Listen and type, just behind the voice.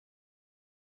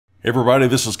Hey everybody,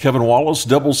 this is Kevin Wallace,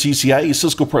 double CCIE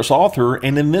Cisco Press author,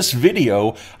 and in this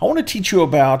video, I want to teach you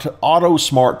about Auto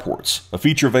Smartports, a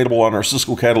feature available on our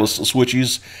Cisco Catalyst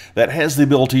switches that has the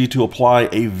ability to apply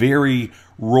a very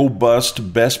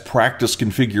robust best practice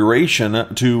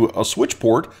configuration to a switch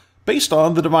port based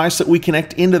on the device that we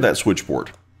connect into that switch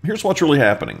port. Here's what's really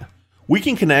happening. We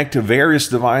can connect various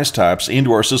device types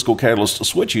into our Cisco Catalyst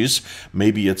switches.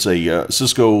 Maybe it's a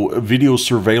Cisco video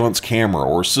surveillance camera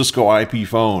or Cisco IP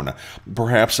phone,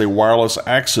 perhaps a wireless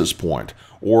access point,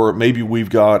 or maybe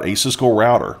we've got a Cisco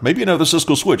router, maybe another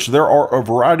Cisco switch. There are a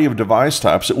variety of device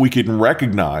types that we can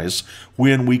recognize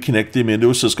when we connect them into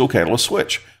a Cisco Catalyst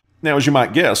switch. Now, as you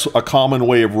might guess, a common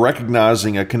way of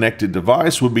recognizing a connected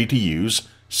device would be to use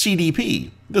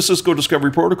CDP, the Cisco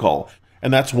Discovery Protocol.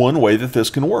 And that's one way that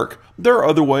this can work. There are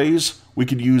other ways. We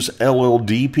could use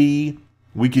LLDP.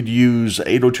 We could use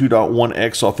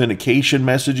 802.1x authentication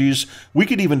messages. We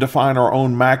could even define our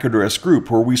own MAC address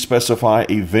group where we specify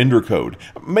a vendor code.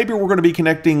 Maybe we're going to be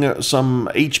connecting some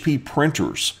HP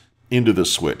printers into the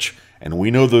switch, and we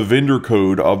know the vendor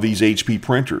code of these HP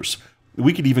printers.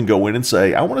 We could even go in and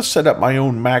say, I want to set up my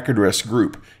own MAC address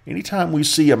group. Anytime we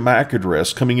see a MAC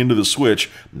address coming into the switch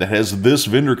that has this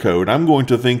vendor code, I'm going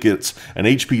to think it's an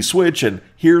HP switch, and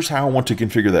here's how I want to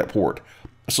configure that port.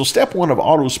 So step one of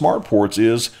Auto Smartports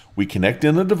is we connect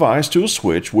in a device to a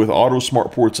switch with Auto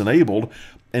Smartports enabled,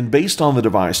 and based on the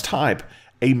device type,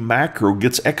 a macro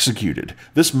gets executed.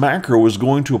 This macro is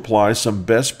going to apply some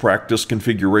best practice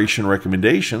configuration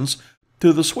recommendations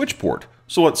to the switch port.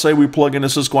 So let's say we plug in a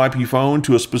Cisco IP phone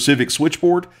to a specific switch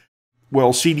port.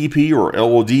 Well, CDP or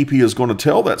LLDP is going to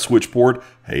tell that switch port,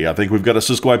 hey, I think we've got a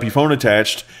Cisco IP phone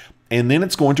attached, and then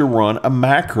it's going to run a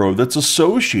macro that's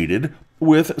associated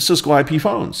with Cisco IP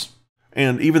phones.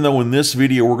 And even though in this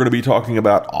video we're going to be talking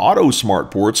about Auto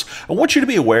Smartports, I want you to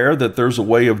be aware that there's a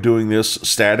way of doing this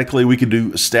statically. We can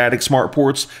do static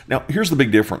Smartports. Now, here's the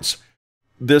big difference.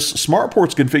 This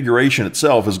Smartports configuration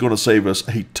itself is going to save us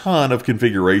a ton of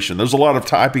configuration. There's a lot of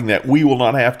typing that we will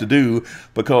not have to do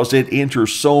because it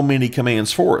enters so many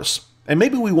commands for us. And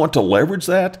maybe we want to leverage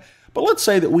that, but let's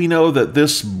say that we know that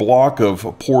this block of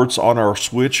ports on our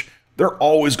switch, they're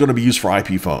always going to be used for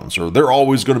IP phones, or they're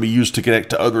always going to be used to connect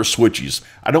to other switches.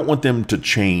 I don't want them to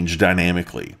change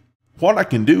dynamically. What I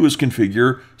can do is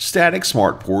configure static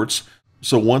Smartports.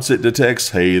 So once it detects,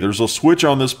 hey, there's a switch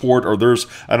on this port or there's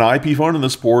an IP phone in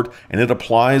this port, and it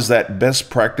applies that best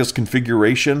practice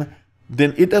configuration,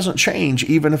 then it doesn't change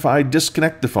even if I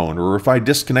disconnect the phone or if I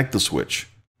disconnect the switch.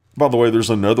 By the way,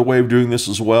 there's another way of doing this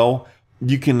as well.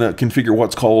 You can configure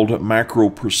what's called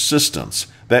macro persistence.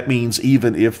 That means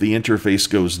even if the interface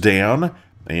goes down,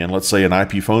 and let's say an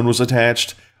IP phone was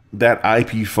attached, that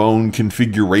IP phone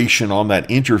configuration on that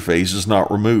interface is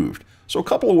not removed. So a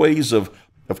couple of ways of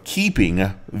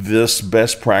keeping this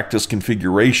best practice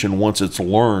configuration once it's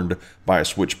learned by a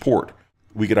switch port.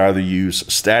 We could either use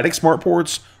static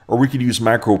Smartports or we could use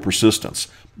macro persistence.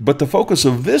 But the focus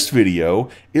of this video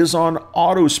is on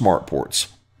Auto Smartports.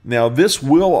 Now, this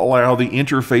will allow the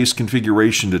interface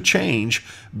configuration to change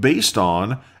based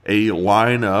on a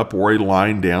line up or a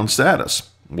line down status.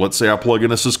 Let's say I plug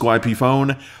in a Cisco IP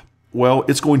phone. Well,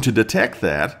 it's going to detect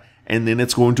that, and then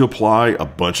it's going to apply a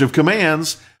bunch of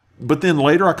commands. But then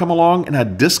later I come along and I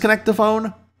disconnect the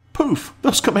phone, poof,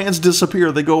 those commands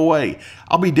disappear, they go away.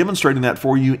 I'll be demonstrating that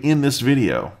for you in this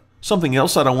video. Something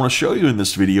else that I want to show you in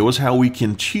this video is how we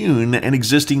can tune an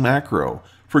existing macro.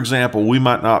 For example, we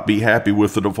might not be happy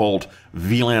with the default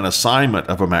Vlan assignment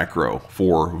of a macro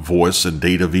for voice and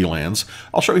data VLANs.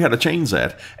 I'll show you how to change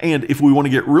that. And if we want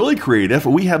to get really creative,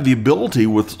 we have the ability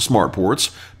with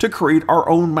Smartports to create our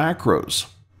own macros.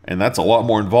 And that's a lot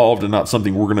more involved and not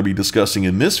something we're going to be discussing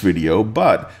in this video,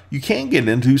 but you can get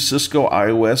into Cisco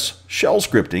iOS shell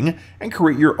scripting and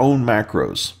create your own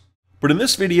macros. But in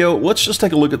this video, let's just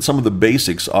take a look at some of the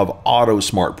basics of Auto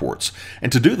Smartports.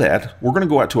 And to do that, we're going to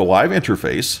go out to a live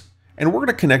interface, and we're going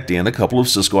to connect in a couple of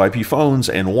Cisco IP phones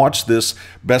and watch this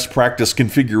best practice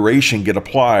configuration get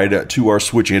applied to our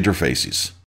switch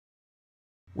interfaces.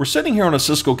 We're sitting here on a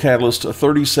Cisco Catalyst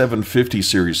 3750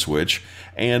 series switch,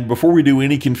 and before we do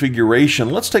any configuration,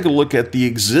 let's take a look at the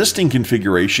existing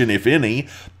configuration, if any,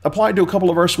 applied to a couple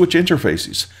of our switch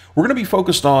interfaces. We're going to be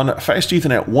focused on Fast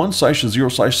Ethernet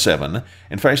 1/0/7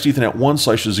 and Fast Ethernet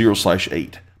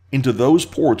 1/0/8. Into those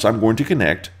ports, I'm going to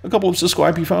connect a couple of Cisco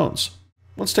IP phones.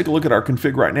 Let's take a look at our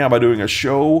config right now by doing a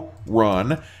show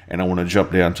run, and I want to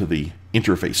jump down to the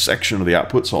interface section of the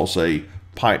output, so I'll say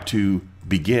pipe to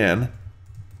begin.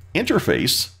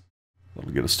 Interface,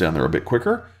 that'll get us down there a bit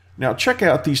quicker. Now check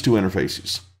out these two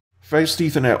interfaces. Fast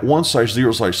Ethernet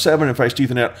 1/0/7 and Fast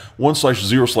Ethernet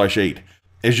 1/0/8.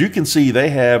 As you can see, they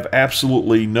have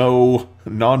absolutely no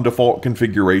non-default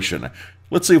configuration.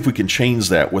 Let's see if we can change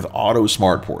that with Auto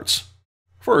Smartports.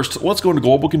 First, let's go into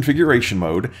Global Configuration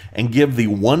Mode and give the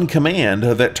one command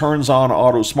that turns on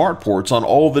Auto Smartports on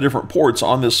all the different ports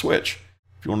on this switch.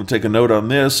 If you want to take a note on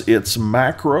this, it's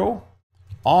macro,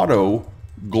 auto,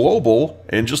 global,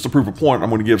 and just to prove a point, I'm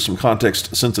going to give some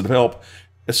context-sensitive help.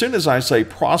 As soon as I say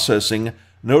processing,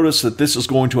 notice that this is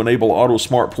going to enable Auto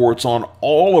Smartports on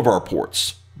all of our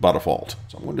ports by default.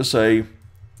 So I'm going to say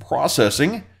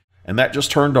processing, and that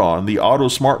just turned on the Auto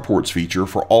Smartports feature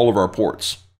for all of our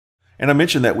ports. And I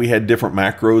mentioned that we had different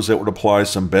macros that would apply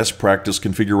some best practice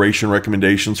configuration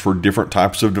recommendations for different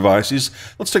types of devices.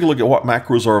 Let's take a look at what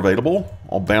macros are available.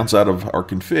 I'll bounce out of our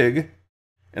config,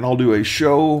 and I'll do a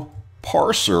show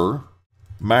parser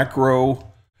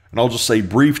macro, and I'll just say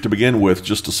brief to begin with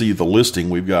just to see the listing.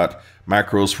 We've got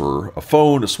macros for a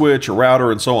phone, a switch, a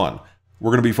router, and so on. We're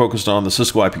going to be focused on the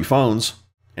Cisco IP phones,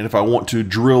 and if I want to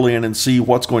drill in and see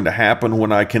what's going to happen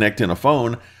when I connect in a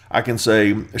phone, I can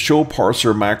say show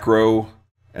parser macro,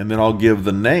 and then I'll give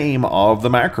the name of the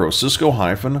macro,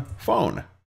 Cisco-phone.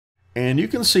 And you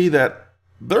can see that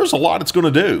there's a lot it's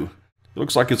going to do. It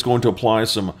looks like it's going to apply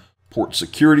some port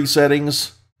security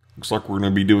settings. Looks like we're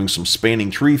going to be doing some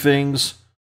spanning tree things.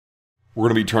 We're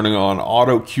going to be turning on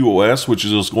Auto QoS, which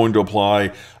is going to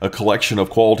apply a collection of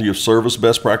quality of service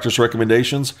best practice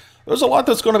recommendations. There's a lot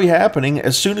that's going to be happening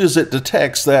as soon as it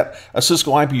detects that a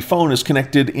Cisco IP phone is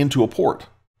connected into a port.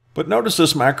 But notice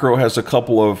this macro has a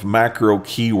couple of macro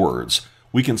keywords.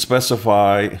 We can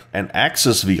specify an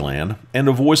access VLAN and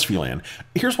a voice VLAN.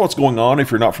 Here's what's going on if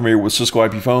you're not familiar with Cisco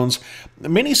IP phones.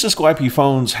 Many Cisco IP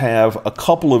phones have a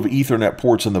couple of Ethernet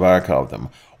ports in the back of them.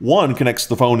 One connects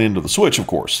the phone into the switch, of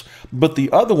course, but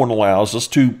the other one allows us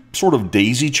to sort of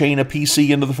daisy chain a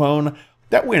PC into the phone.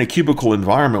 That way in a cubicle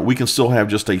environment, we can still have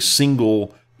just a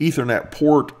single Ethernet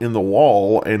port in the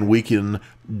wall, and we can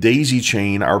daisy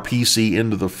chain our PC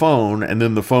into the phone, and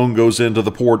then the phone goes into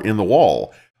the port in the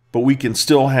wall. But we can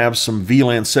still have some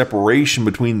VLAN separation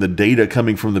between the data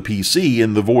coming from the PC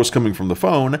and the voice coming from the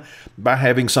phone by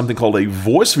having something called a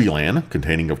voice VLAN,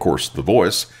 containing, of course, the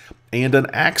voice, and an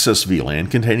access VLAN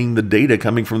containing the data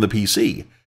coming from the PC.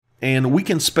 And we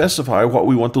can specify what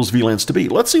we want those VLANs to be.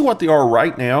 Let's see what they are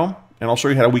right now, and I'll show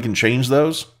you how we can change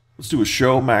those. Let's do a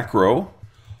show macro,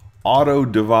 auto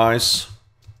device.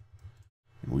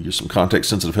 We use some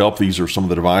context-sensitive help. These are some of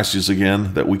the devices,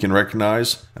 again, that we can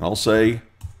recognize. And I'll say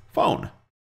phone.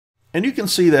 And you can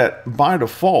see that by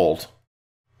default,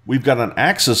 we've got an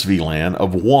access VLAN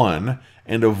of 1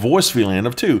 and a voice VLAN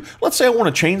of 2. Let's say I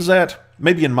want to change that.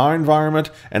 Maybe in my environment,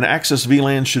 an access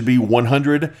VLAN should be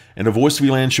 100 and a voice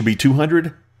VLAN should be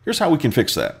 200. Here's how we can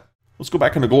fix that. Let's go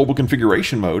back into global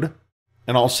configuration mode,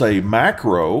 and I'll say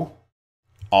macro,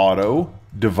 auto,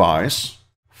 device,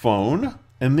 phone,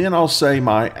 and then I'll say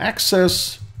my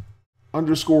access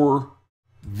underscore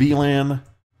VLAN.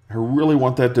 I really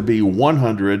want that to be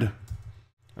 100, and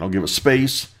I'll give a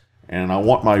space, and I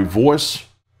want my voice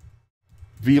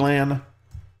VLAN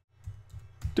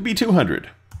to be 200.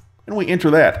 And we enter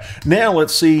that. Now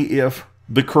let's see if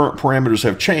the current parameters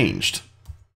have changed.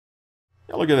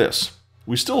 Now look at this.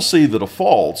 We still see the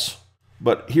defaults,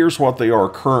 but here's what they are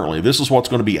currently. This is what's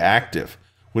going to be active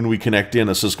when we connect in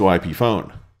a Cisco IP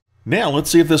phone. Now let's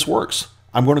see if this works.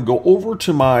 I'm going to go over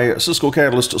to my Cisco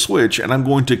Catalyst switch, and I'm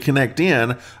going to connect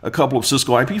in a couple of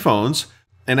Cisco IP phones.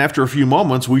 And after a few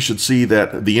moments, we should see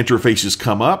that the interfaces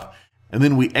come up, and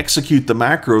then we execute the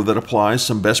macro that applies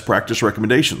some best practice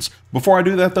recommendations. Before I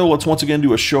do that, though, let's once again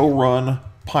do a show run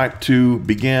pipe to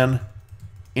begin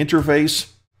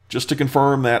interface, just to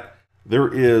confirm that there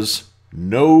is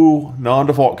no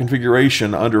non-default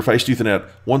configuration under Fast Ethernet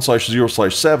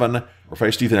 1/0/7 or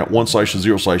Fast Ethernet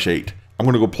 1/0/8. I'm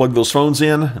going to go plug those phones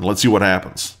in, and let's see what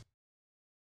happens.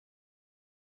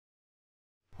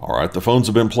 All right, the phones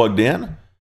have been plugged in.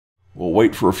 We'll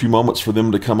wait for a few moments for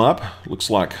them to come up. Looks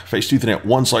like Fast Ethernet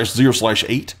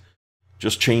 1/0/8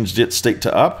 just changed its state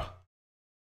to up.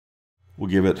 We'll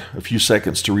give it a few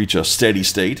seconds to reach a steady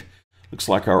state. Looks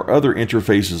like our other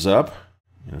interface is up.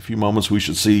 In a few moments, we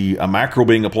should see a macro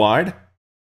being applied.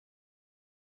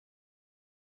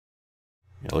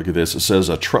 Yeah, look at this. It says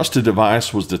a trusted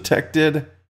device was detected.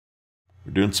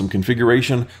 We're doing some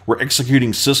configuration. We're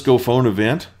executing Cisco phone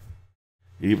event.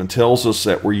 It even tells us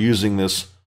that we're using this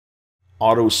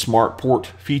Auto Smartport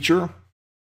feature.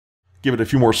 Give it a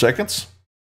few more seconds.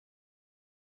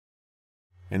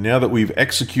 And now that we've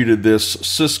executed this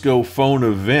Cisco phone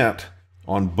event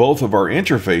on both of our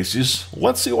interfaces,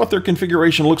 let's see what their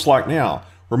configuration looks like now.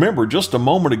 Remember, just a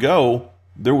moment ago,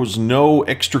 There was no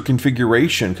extra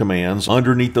configuration commands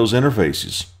underneath those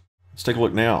interfaces. Let's take a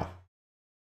look now.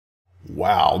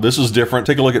 Wow, this is different.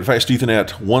 Take a look at Fast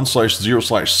Ethernet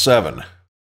 1/0/7.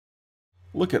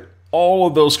 Look at all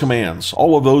of those commands.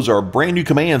 All of those are brand new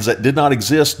commands that did not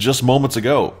exist just moments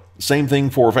ago. Same thing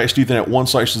for Fast Ethernet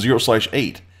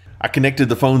 1/0/8. I connected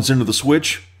the phones into the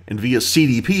switch, and via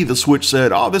CDP, the switch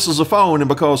said, oh, this is a phone, and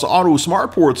because Auto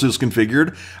Smartports is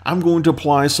configured, I'm going to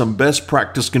apply some best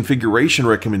practice configuration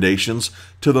recommendations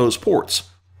to those ports.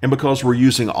 And because we're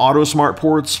using Auto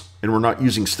Smartports, and we're not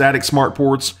using static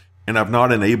Smartports, and I've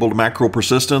not enabled macro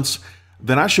persistence,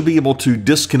 then I should be able to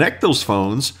disconnect those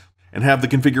phones and have the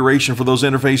configuration for those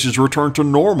interfaces return to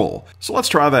normal. So let's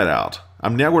try that out.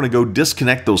 I'm now going to go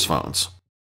disconnect those phones.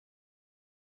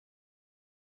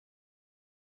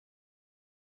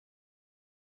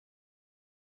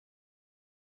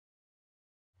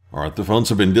 All right, the phones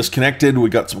have been disconnected. We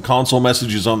got some console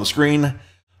messages on the screen.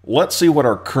 Let's see what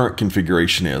our current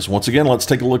configuration is. Once again, let's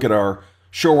take a look at our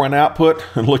show run output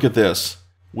and look at this.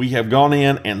 We have gone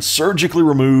in and surgically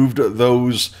removed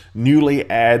those newly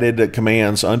added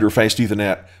commands under Fast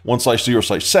Ethernet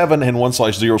 1/0/7 and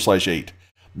 1/0/8.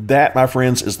 That, my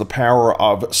friends, is the power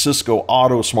of Cisco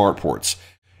Auto Smartports.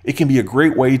 It can be a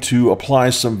great way to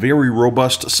apply some very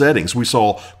robust settings. We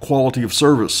saw quality of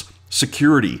service,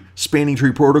 security, spanning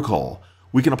tree protocol.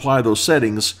 We can apply those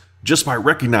settings just by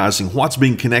recognizing what's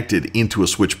being connected into a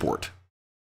switch port.